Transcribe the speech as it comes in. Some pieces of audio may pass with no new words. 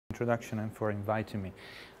introduction and for inviting me.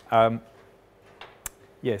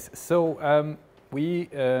 Yes, so we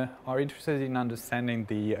are interested in understanding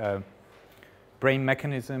the brain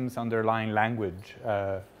mechanisms underlying language,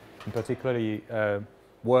 in particularly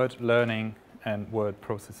word learning and word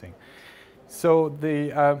processing. So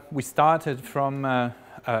we started from a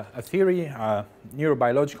theory, a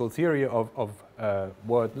neurobiological theory of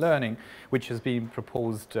word learning, which has been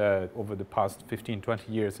proposed over the past 15-20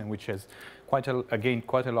 years and which has gained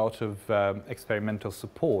quite a lot of experimental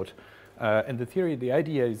support. And the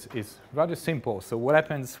idea is rather simple. So what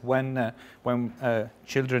happens when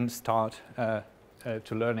children start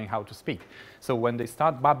to learning how to speak? So when they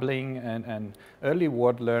start babbling and early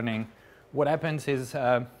word learning, what happens is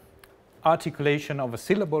articulation of a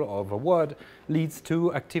syllable or of a word leads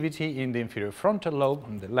to activity in the inferior frontal lobe,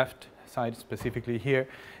 on the left side specifically here.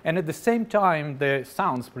 And at the same time, the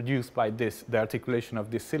sounds produced by the articulation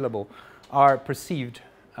of this syllable, are perceived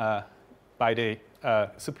by the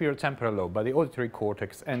superior temporal lobe, by the auditory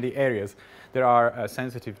cortex and the areas that are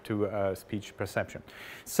sensitive to speech perception.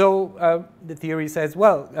 So the theory says,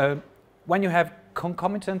 well, when you have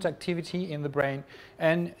concomitant activity in the brain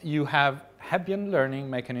and you have Hebbian-learning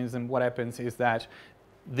mechanism, what happens is that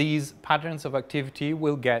these patterns of activity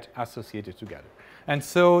will get associated together. And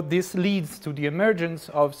so this leads to the emergence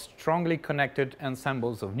of strongly connected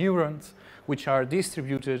ensembles of neurons, which are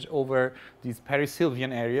distributed over these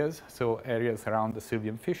perisylvian areas, so areas around the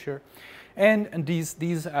sylvian fissure. And these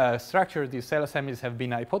structures, these cell assemblies, have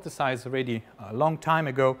been hypothesized already a long time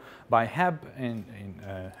ago by Hebb in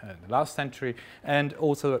the last century, and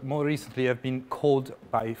also more recently have been called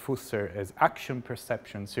by Fusser as action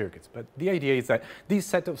perception circuits. But the idea is that these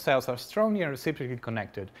set of cells are strongly and reciprocally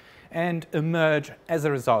connected and emerge as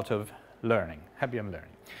a result of learning, Hebbian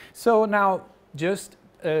learning. So now just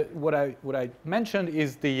what I mentioned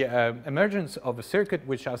is the emergence of a circuit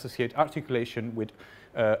which associates articulation with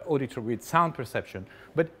auditory, with sound perception.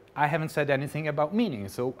 But I haven't said anything about meaning.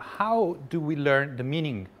 So how do we learn the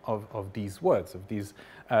meaning of these words, of these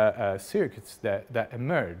circuits that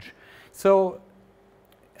emerge? So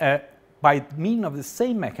by means of the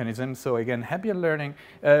same mechanism, so again, Hebbian learning,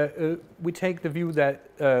 we take the view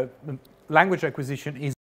that language acquisition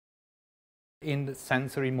is in the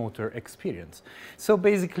sensory motor experience. So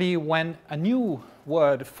basically, when a new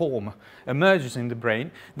word form emerges in the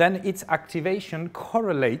brain, then its activation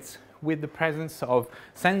correlates with the presence of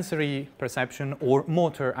sensory perception or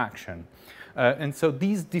motor action. And so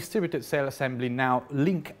these distributed cell assembly now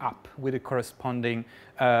link up with the corresponding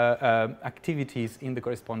activities in the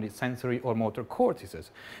corresponding sensory or motor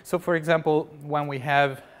cortices. So for example, when we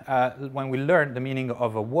learn the meaning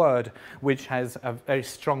of a word which has a very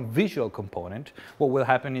strong visual component, what will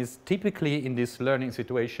happen is typically in this learning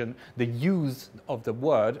situation, the use of the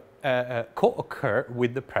word co-occur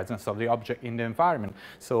with the presence of the object in the environment.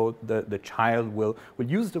 So the child will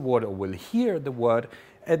use the word or will hear the word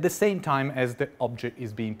at the same time as the object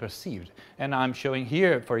is being perceived. And I'm showing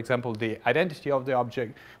here, for example, the identity of the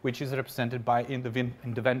object, which is represented by in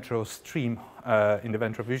the ventral stream, in the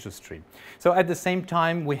ventral visual stream. So at the same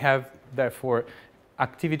time, we have, therefore,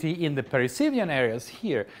 activity in the perisylvian areas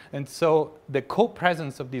here. And so the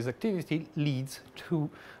co-presence of this activity leads to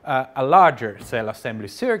a larger cell assembly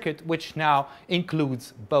circuit, which now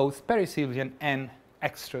includes both perisylvian and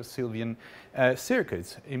extrasylvian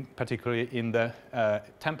circuits, particularly in the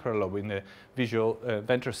temporal lobe, in the visual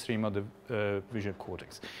ventral stream of the visual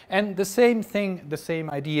cortex. And the same thing, the same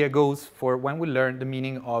idea goes for when we learn the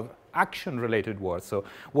meaning of action-related words. So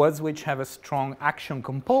words which have a strong action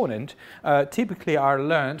component typically are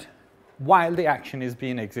learned while the action is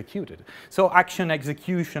being executed. So action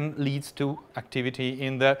execution leads to activity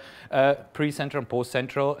in the precentral,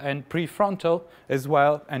 postcentral, and prefrontal as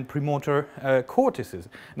well, and premotor cortices.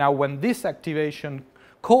 Now, when this activation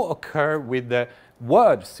co-occur with the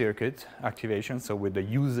word circuit activation, so with the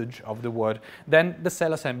usage of the word, then the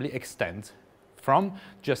cell assembly extends from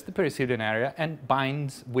just the perisylvian area and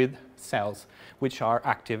binds with cells which are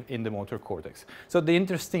active in the motor cortex. So the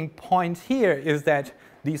interesting point here is that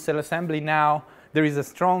these cell assembly now, there is a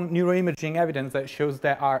strong neuroimaging evidence that shows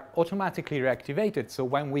they are automatically reactivated. So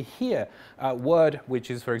when we hear a word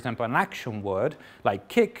which is, for example, an action word like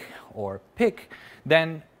kick or pick,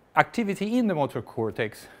 then activity in the motor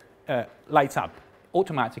cortex lights up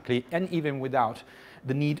automatically and even without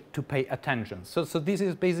the need to pay attention. So this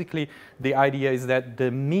is basically the idea, is that the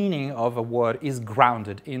meaning of a word is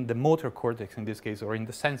grounded in the motor cortex in this case, or in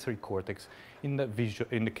the sensory cortex in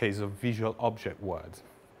the case of visual object words.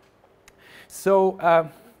 So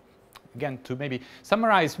again, to maybe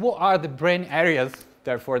summarize, what are the brain areas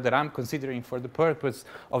therefore, that I'm considering for the purpose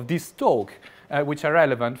of this talk, which are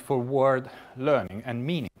relevant for word learning and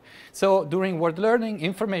meaning. So during word learning,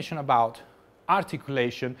 information about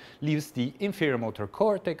articulation leaves the inferior motor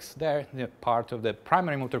cortex there, the part of the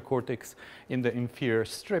primary motor cortex in the inferior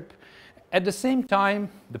strip. At the same time,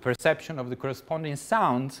 the perception of the corresponding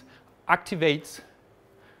sounds activates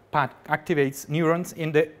neurons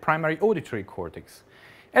in the primary auditory cortex.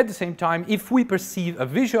 At the same time, if we perceive a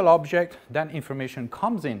visual object, then information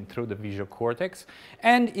comes in through the visual cortex.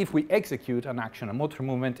 And if we execute an action, a motor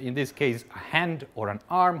movement, in this case, a hand or an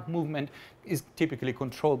arm movement, is typically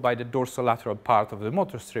controlled by the dorsolateral part of the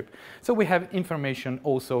motor strip. So we have information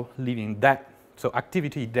also leaving that, so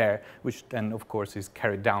activity there, which then, of course, is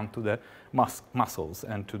carried down to the muscles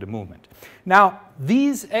and to the movement. Now,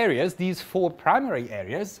 these areas, these four primary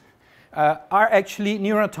areas, are actually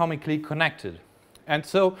neuroanatomically connected. And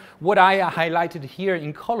so what I highlighted here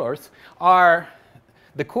in colors are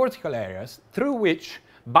the cortical areas through which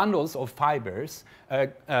bundles of fibers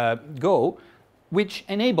go, which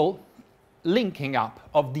enable linking up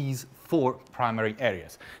of these four primary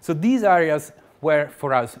areas. So these areas were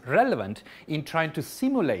for us relevant in trying to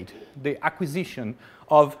simulate the acquisition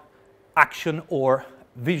of action or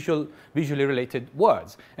visually related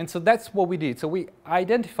words. And so that's what we did. So we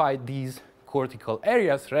identified these cortical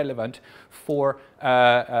areas relevant for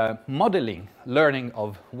modeling learning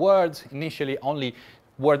of words, initially only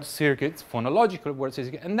word circuits, phonological word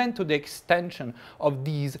circuits, and then to the extension of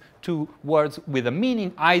these two words with a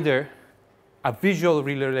meaning, either a visual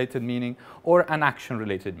related meaning or an action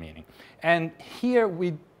related meaning. And here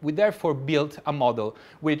we therefore built a model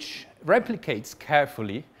which replicates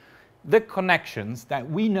carefully the connections that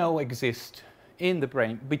we know exist in the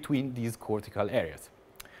brain between these cortical areas.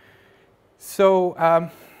 So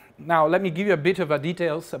now let me give you a bit of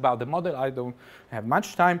details about the model. I don't have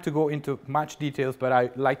much time to go into much details, but I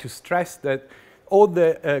like to stress that all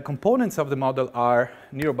the components of the model are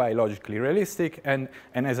neurobiologically realistic, and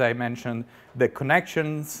as I mentioned, the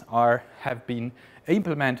connections have been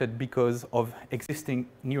implemented because of existing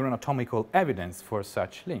neuroanatomical evidence for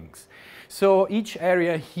such links. So each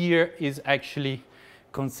area here is actually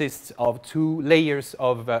consists of two layers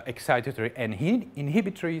of excitatory and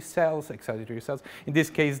inhibitory cells, excitatory cells. In this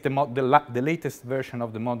case, the latest version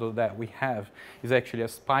of the model that we have is actually a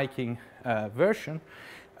spiking version.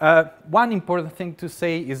 One important thing to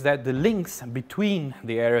say is that the links between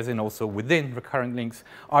the areas and also within recurrent links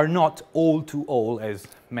are not all-to-all, as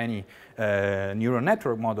many neural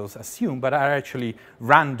network models assume, but are actually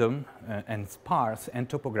random and sparse and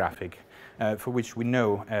topographic, for which we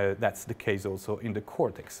know that's the case also in the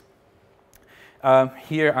cortex.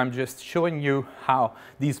 Here I'm just showing you how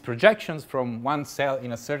these projections from one cell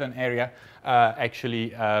in a certain area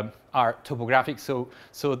actually are topographic. So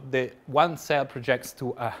the one cell projects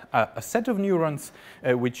to a set of neurons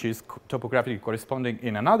which is topographically corresponding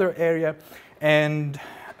in another area, and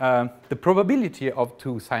the probability of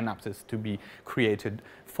two synapses to be created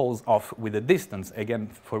falls off with a distance, again,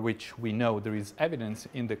 for which we know there is evidence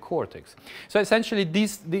in the cortex. So essentially,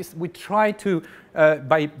 we try to,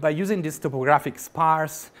 by using this topographic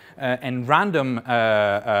sparse and random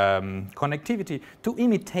connectivity, to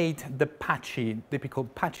imitate the typical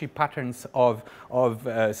patchy patterns of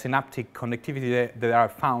synaptic connectivity that are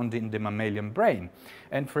found in the mammalian brain.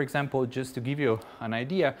 And for example, just to give you an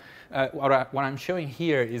idea, what I'm showing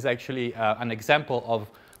here is actually an example of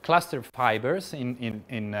cluster fibers in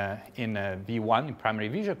V1, in primary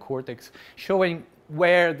visual cortex, showing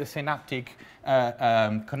where the synaptic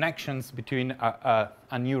connections between a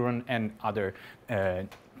neuron and other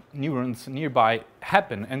neurons nearby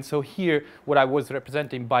happen. And so here, what I was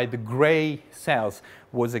representing by the gray cells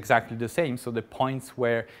was exactly the same. So the points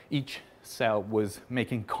where each cell was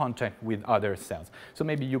making contact with other cells. So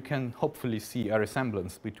maybe you can hopefully see a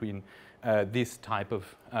resemblance between this type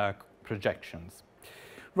of projections.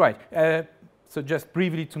 Right, so just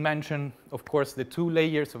briefly to mention, of course, the two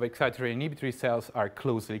layers of excitatory and inhibitory cells are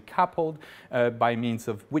closely coupled by means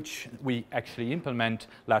of which we actually implement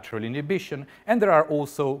lateral inhibition. And there are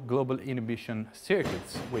also global inhibition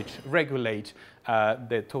circuits which regulate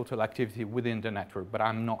the total activity within the network, but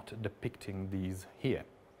I'm not depicting these here.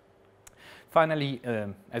 Finally,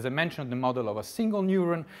 as I mentioned, the model of a single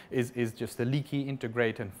neuron is just a leaky,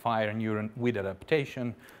 integrate, and fire neuron with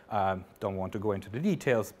adaptation. Don't want to go into the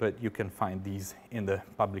details, but you can find these in the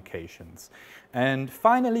publications. And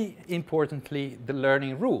finally, importantly, the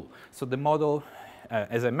learning rule. So the model,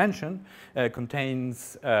 as I mentioned,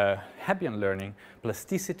 contains Hebbian-learning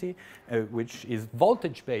plasticity, which is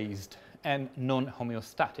voltage-based and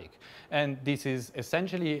non-homeostatic. And this is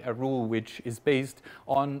essentially a rule which is based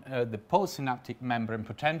on the postsynaptic membrane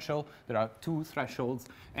potential. There are 2 thresholds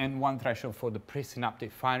and 1 threshold for the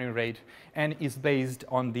presynaptic firing rate, and is based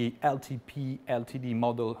on the LTP-LTD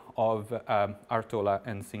model of Artola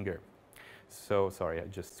and Singer. So, sorry, I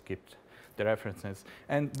just skipped the references.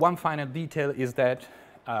 And one final detail is that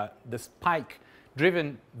the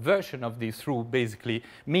spike-driven version of this rule basically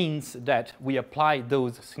means that we apply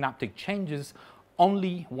those synaptic changes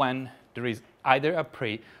only when there is either a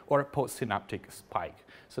pre or a postsynaptic spike.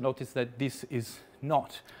 So notice that this is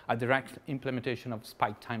not a direct implementation of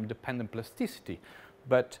spike time-dependent plasticity,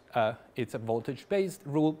 but it's a voltage-based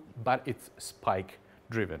rule, but it's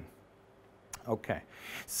spike-driven. Okay,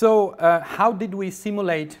 so how did we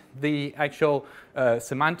simulate the actual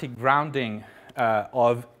semantic grounding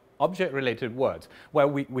of object-related words? Well,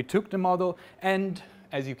 we took the model, and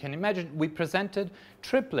as you can imagine, we presented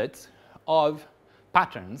triplets of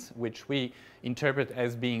patterns, which we interpret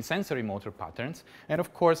as being sensory motor patterns. And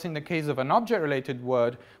of course, in the case of an object-related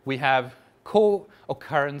word, we have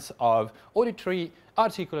co-occurrence of auditory,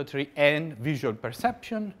 articulatory, and visual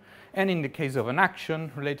perception. And in the case of an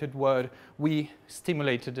action-related word, we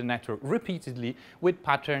stimulated the network repeatedly with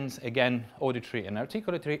patterns, again, auditory and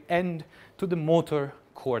articulatory, and to the motor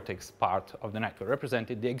cortex part of the network,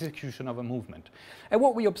 represented the execution of a movement. And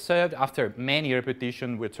what we observed after many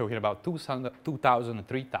repetitions, we're talking about 2,000 and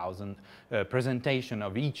 3,000 presentation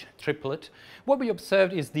of each triplet, what we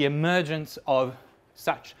observed is the emergence of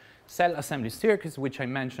such cell assembly circuits, which I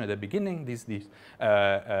mentioned at the beginning, these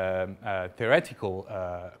theoretical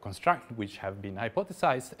constructs which have been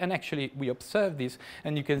hypothesized. And actually, we observe this.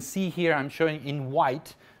 And you can see here, I'm showing in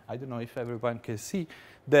white, I don't know if everyone can see,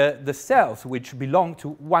 the cells which belong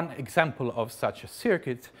to one example of such a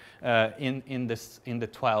circuit in the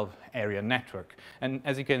 12 area network. And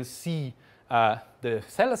as you can see, the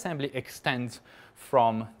cell assembly extends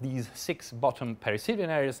from these 6 bottom perisylvian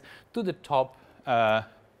areas to the top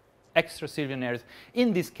extrasylvian areas,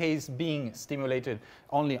 in this case being stimulated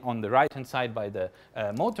only on the right-hand side by the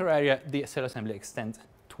motor area. The cell assembly extends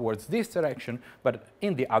towards this direction, but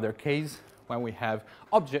in the other case, when we have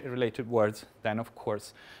object-related words, then of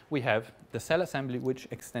course we have the cell assembly which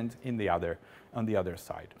extends on the other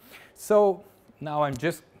side. So now I'm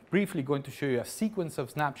just briefly going to show you a sequence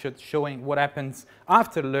of snapshots showing what happens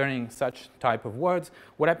after learning such type of words,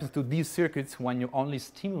 what happens to these circuits when you only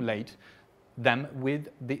stimulate them with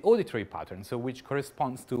the auditory pattern, so which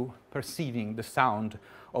corresponds to perceiving the sound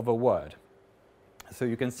of a word. So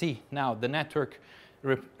you can see now the network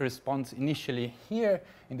responds initially here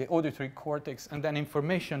in the auditory cortex, and then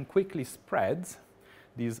information quickly spreads.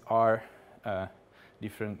 These are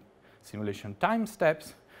different simulation time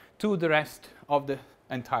steps to the rest of the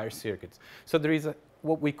entire circuits. So there is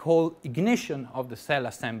what we call ignition of the cell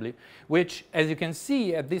assembly, which, as you can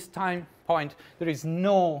see at this time point, there is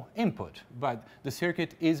no input, but the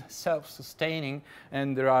circuit is self-sustaining,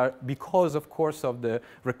 and there are, because of course of the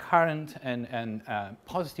recurrent and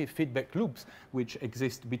positive feedback loops which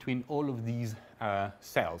exist between all of these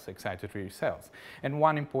cells, excitatory cells. And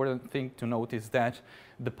one important thing to note is that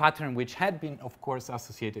the pattern which had been, of course,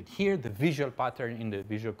 associated here, the visual pattern in the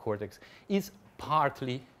visual cortex, is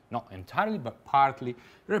partly, not entirely, but partly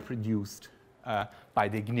reproduced by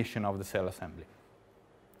the ignition of the cell assembly.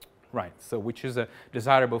 Right, so which is a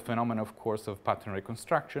desirable phenomenon, of course, of pattern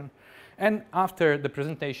reconstruction. And after the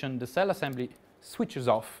presentation, the cell assembly switches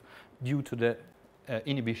off due to the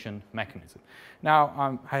inhibition mechanism.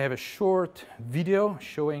 Now, I have a short video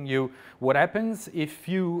showing you what happens if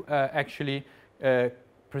you actually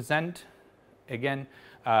present, again,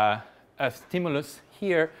 a stimulus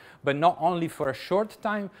here, but not only for a short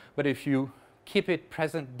time, but if you keep it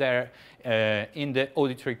present there in the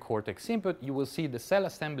auditory cortex input, you will see the cell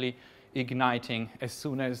assembly igniting as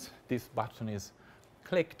soon as this button is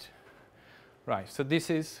clicked. Right, so this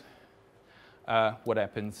is what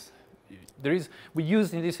happens. We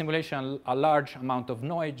use in this simulation a large amount of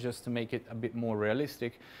noise just to make it a bit more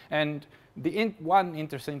realistic. And one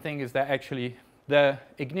interesting thing is that actually the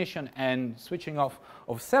ignition and switching off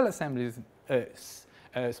of cell assemblies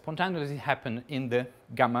spontaneously happen in the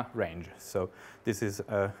gamma range. So this is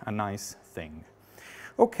a nice thing.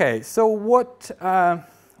 Okay, so what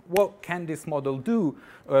can this model do?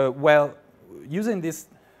 Well, using this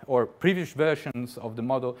or previous versions of the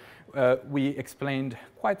model, we explained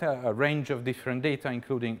quite a range of different data,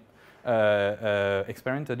 including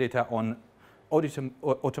experimental data on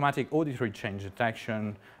automatic auditory change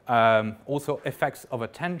detection, also effects of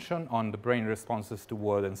attention on the brain responses to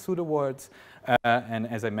word and pseudo words, and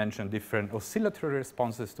as I mentioned, different oscillatory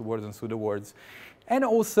responses to words and pseudo words, and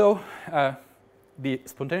also the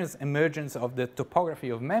spontaneous emergence of the topography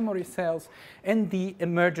of memory cells and the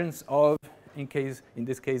emergence of, in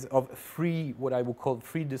this case, of free, what I would call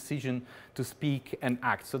free decision to speak and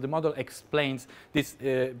act. So the model explains this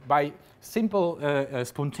by simple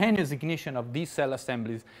spontaneous ignition of these cell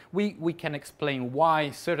assemblies. We can explain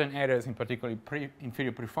why certain areas, in particular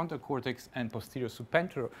inferior prefrontal cortex and posterior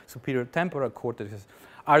superior temporal cortex,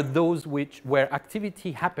 are those where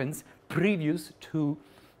activity happens previous to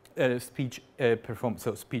speech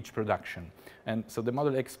production. And so the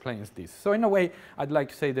model explains this. So in a way, I'd like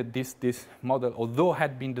to say that this model, although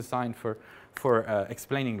had been designed for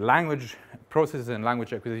explaining language processes and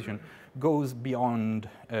language acquisition, goes beyond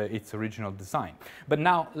its original design. But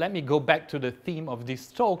now let me go back to the theme of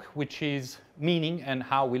this talk, which is meaning and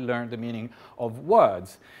how we learn the meaning of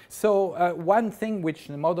words. So one thing which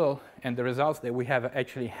the model and the results that we have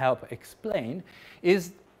actually help explain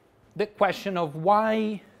is the question of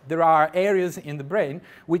why there are areas in the brain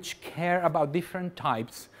which care about different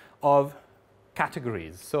types of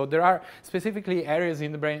categories. So there are specifically areas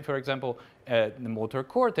in the brain, for example, the motor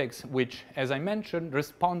cortex, which, as I mentioned,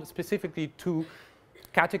 respond specifically to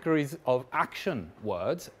categories of action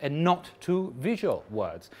words and not to visual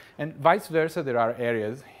words. And vice versa, there are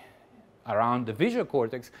areas around the visual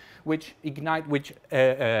cortex which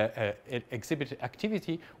exhibit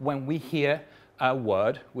activity when we hear a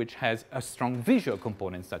word which has a strong visual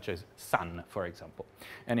component, such as sun, for example.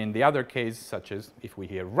 And in the other case, such as if we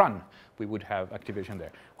hear run, we would have activation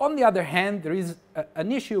there. On the other hand, there is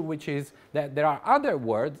an issue, which is that there are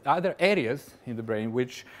other areas in the brain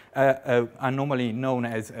which are normally known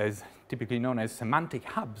typically known as semantic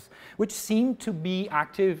hubs, which seem to be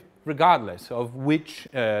active regardless of which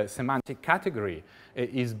semantic category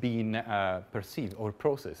is being perceived or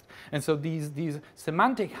processed. And so these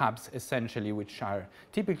semantic hubs, essentially, which are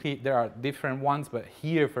typically, there are different ones, but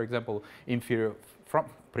here, for example, inferior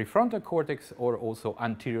prefrontal cortex, or also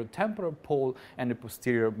anterior temporal pole and the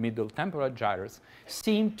posterior middle temporal gyrus,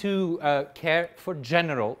 seem to care for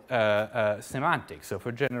general semantics, so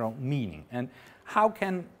for general meaning. And how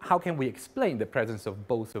can we explain the presence of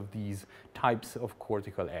both of these types of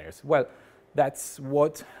cortical areas? Well, that's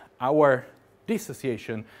what our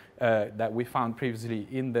dissociation that we found previously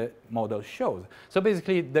in the model shows. So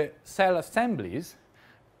basically, the cell assemblies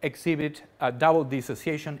exhibit a double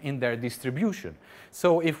dissociation in their distribution.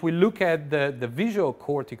 So if we look at the visual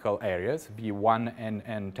cortical areas, V1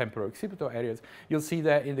 and temporal occipital areas, you'll see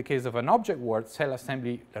that in the case of an object word, cell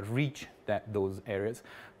assembly reach those areas,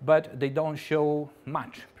 but they don't show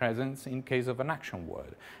much presence in case of an action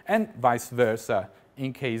word. And vice versa,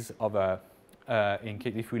 in case of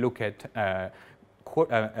if we look at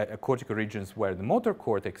cortical regions where the motor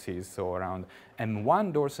cortex is, so around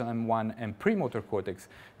M1, dorsal M1, and premotor cortex,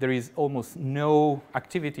 there is almost no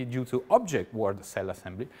activity due to object word cell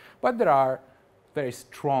assembly, but there are very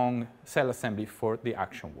strong cell assembly for the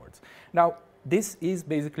action words. Now, this is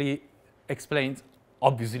basically explains,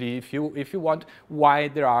 obviously, if you want, why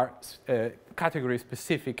there are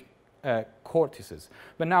category-specific cortices.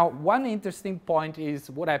 But now, one interesting point is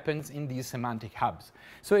what happens in these semantic hubs.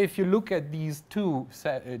 So if you look at these two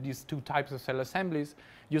types of cell assemblies,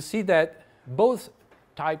 you see that both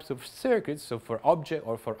types of circuits, so for object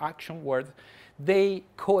or for action words, they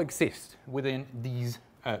coexist within these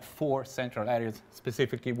four central areas,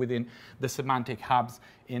 specifically within the semantic hubs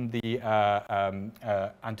in the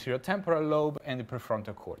anterior temporal lobe and the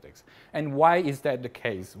prefrontal cortex. And why is that the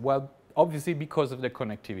case? Well, obviously because of the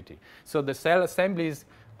connectivity. So the cell assemblies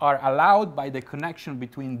are allowed by the connection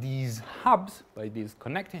between these hubs, by these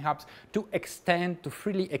connecting hubs, to extend, to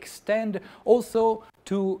freely extend also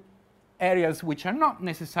to areas which are not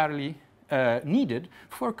necessarily needed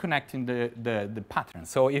for connecting the pattern.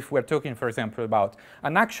 So if we're talking, for example, about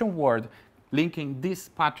an action word linking this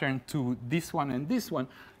pattern to this one and this one,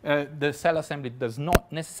 the cell assembly does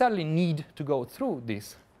not necessarily need to go through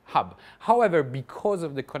this hub. However, because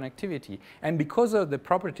of the connectivity and because of the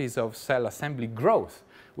properties of cell assembly growth,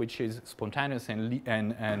 which is spontaneous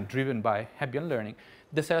and driven by Hebbian-learning,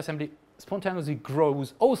 the cell assembly spontaneously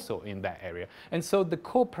grows also in that area. And so the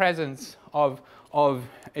co-presence of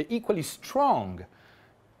equally strong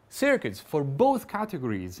circuits for both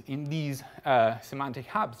categories in these semantic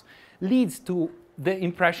hubs leads to the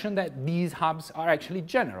impression that these hubs are actually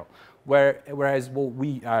general. Whereas what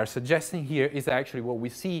we are suggesting here is actually what we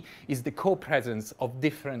see is the co-presence of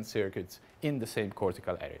different circuits in the same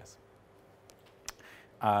cortical areas.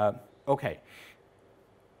 Okay.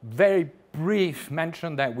 very brief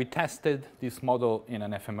mention that we tested this model in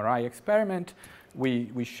an fMRI experiment.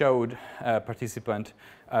 We showed participant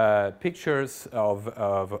pictures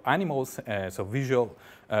of animals, so visual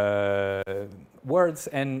words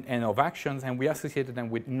and of actions, and we associated them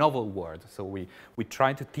with novel words. So we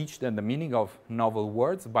tried to teach them the meaning of novel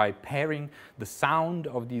words by pairing the sound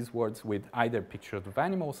of these words with either pictures of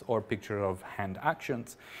animals or pictures of hand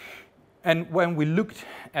actions. And when we looked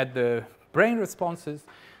at the brain responses,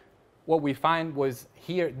 what we find was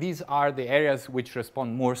here, these are the areas which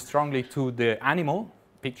respond more strongly to the animal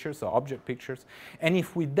pictures or object pictures. And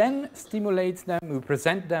if we then stimulate them, we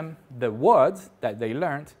present them the words that they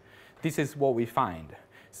learned, this is what we find.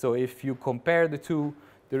 So if you compare the two,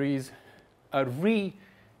 there is a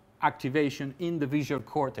reactivation in the visual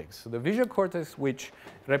cortex. So the visual cortex, which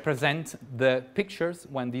represents the pictures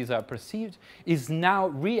when these are perceived, is now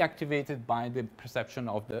reactivated by the perception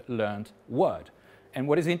of the learned word. And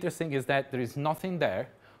what is interesting is that there is nothing there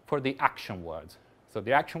for the action words. So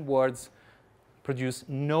the action words produce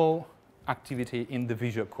no activity in the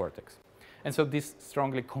visual cortex. And so this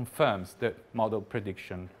strongly confirms the model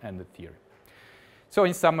prediction and the theory. So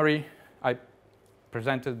in summary, I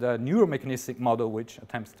presented the neuromechanistic model which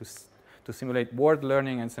attempts to simulate word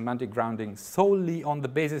learning and semantic grounding solely on the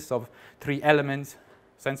basis of three elements: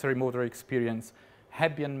 sensory motor experience,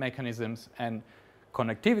 Hebbian mechanisms, and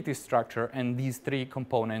connectivity structure. And these three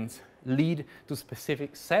components lead to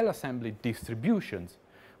specific cell assembly distributions,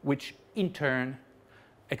 which in turn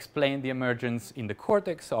explain the emergence in the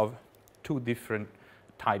cortex of two different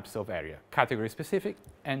types of area: category specific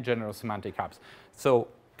and general semantic hubs. So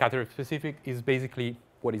category specific is basically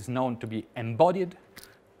what is known to be embodied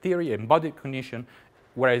theory, embodied cognition,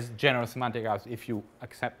 whereas general semantic hubs, if you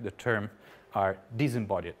accept the term, are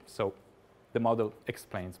disembodied. So the model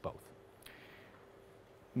explains both.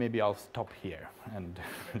 Maybe I'll stop here and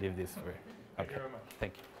leave this for. Thank you very much.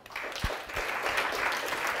 Thank you.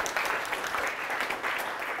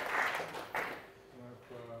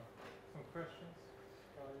 Some questions?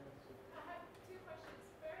 I have two questions.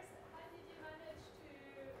 First, how did you manage to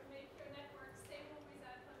make your network stable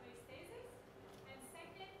without homeostasis? And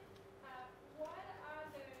second, what are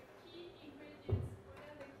the key ingredients? What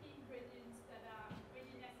are the key ingredients that are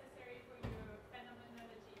really necessary for your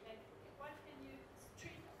phenomenology? Like, what can you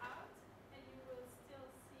strip out, and you will still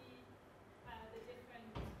see the different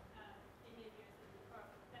behaviors for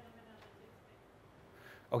phenomenology?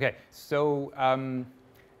 Okay, so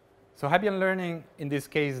so Hebbian-learning in this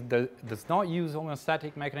case does not use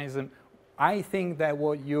homeostatic mechanism. I think that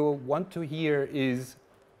what you want to hear is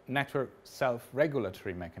network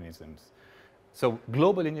self-regulatory mechanisms. So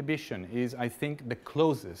global inhibition is, I think, the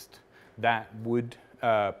closest that would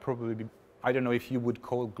probably be. I don't know if you would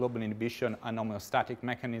call global inhibition an homeostatic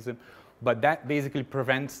mechanism, but that basically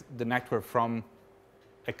prevents the network from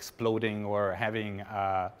exploding or having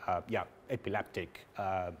epileptic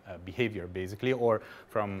behavior, basically, or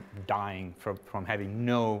from dying, from having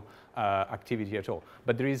no activity at all.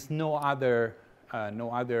 But there is no other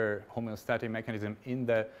homeostatic mechanism in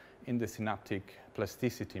the synaptic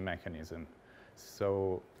plasticity mechanism.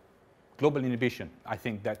 So global inhibition, I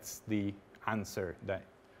think that's the answer that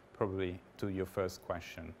probably to your first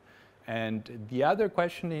question. And the other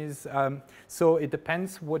question is, so it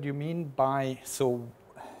depends what you mean by, so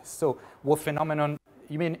what phenomenon,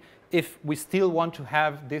 you mean if we still want to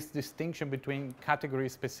have this distinction between category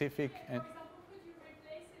specific and... For example, could you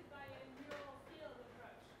replace it by a neural field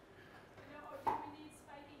approach? You know, or do we need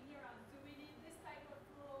spiking neurons? Do we need this type of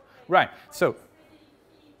rule? Like, Right, so... really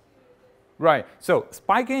key to this? Right, so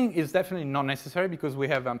spiking is definitely not necessary because we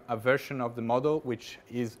have a version of the model which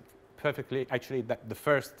is perfectly, actually the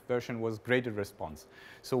first version was graded response.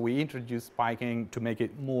 So we introduced spiking to make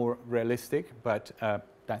it more realistic, but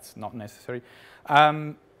that's not necessary.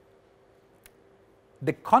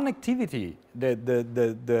 The connectivity,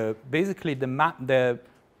 basically the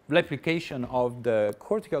replication of the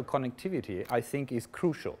cortical connectivity, I think, is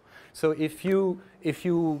crucial. So if you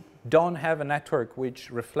don't have a network which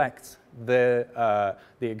reflects the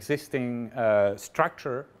existing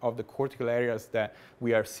structure of the cortical areas that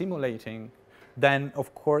we are simulating, then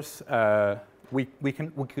of course we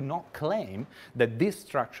cannot claim that this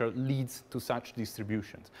structure leads to such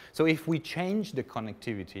distributions. So if we change the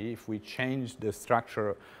connectivity, if we change the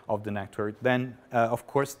structure of the network, then of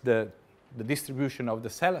course the distribution of the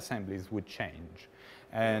cell assemblies would change.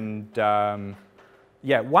 And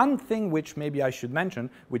yeah, one thing which maybe I should mention,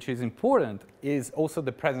 which is important, is also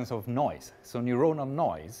the presence of noise, so neuronal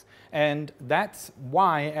noise. And that's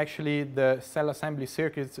why actually the cell assembly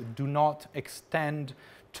circuits do not extend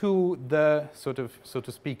to the sort of, so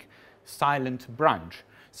to speak, silent branch.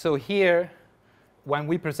 So here, when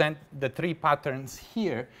we present the three patterns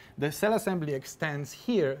here, the cell assembly extends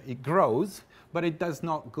here, it grows, but it does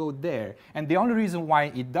not go there. And the only reason why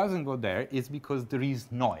it doesn't go there is because there is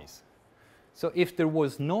noise. So if there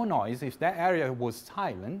was no noise, if that area was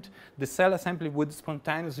silent, the cell assembly would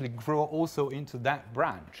spontaneously grow also into that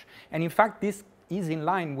branch. And in fact, this is in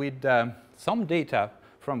line with some data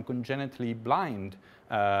from congenitally blind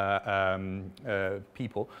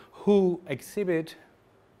people who exhibit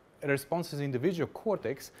responses in the visual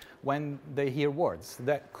cortex when they hear words.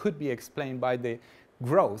 That could be explained by the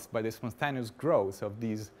growth, by the spontaneous growth of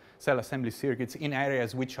these cell assembly circuits in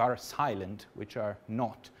areas which are silent, which are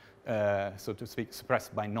not, so to speak,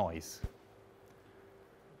 suppressed by noise.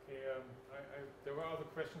 Okay, there were other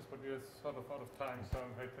questions, but we are sort of out of time, so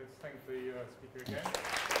let's thank the speaker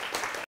again.